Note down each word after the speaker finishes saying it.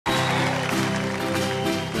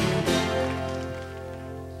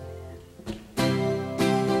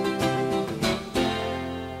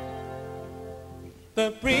The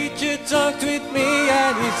preacher talked with me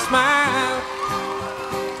and he smiled.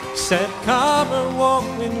 Said, come and walk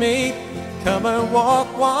with me. Come and walk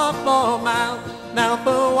 1 more mile. Now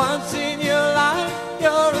for once in your life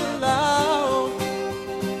you're alone,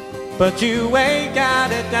 but you ain't got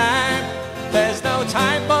a dime. There's no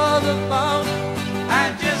time for the phone.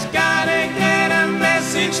 I just gotta get a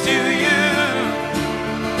message to you.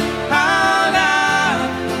 Hold on,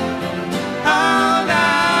 hold on.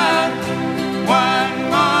 1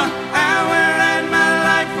 more hour and my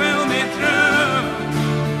life will be through.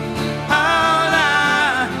 Hold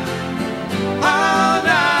on, hold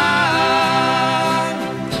on.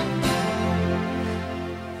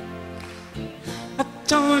 I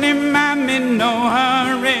told him I'm in no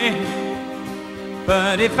hurry,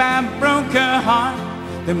 but if I broke her heart,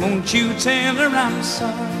 then won't you tell her I'm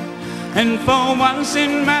sorry? And for once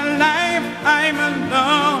in my life I'm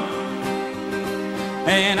alone,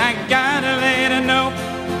 and I gotta let her know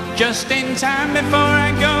just in time before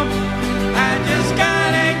I go. I just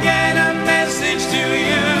gotta get a message to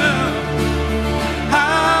you.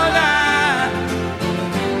 Hold on,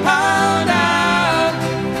 hold on.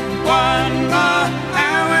 1 more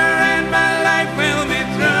hour and my life will be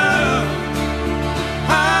through.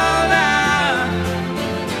 Hold on,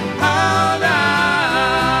 hold on.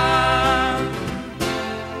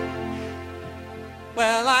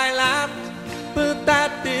 Well, I laughed, but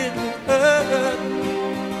that didn't hurt.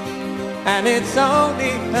 And it's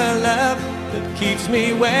only her love that keeps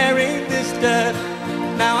me wearing this dirt.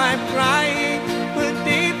 Now I'm crying, but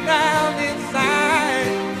deep down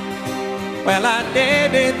inside, well, I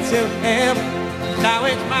did it to him. Now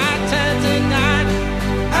it's my turn to die.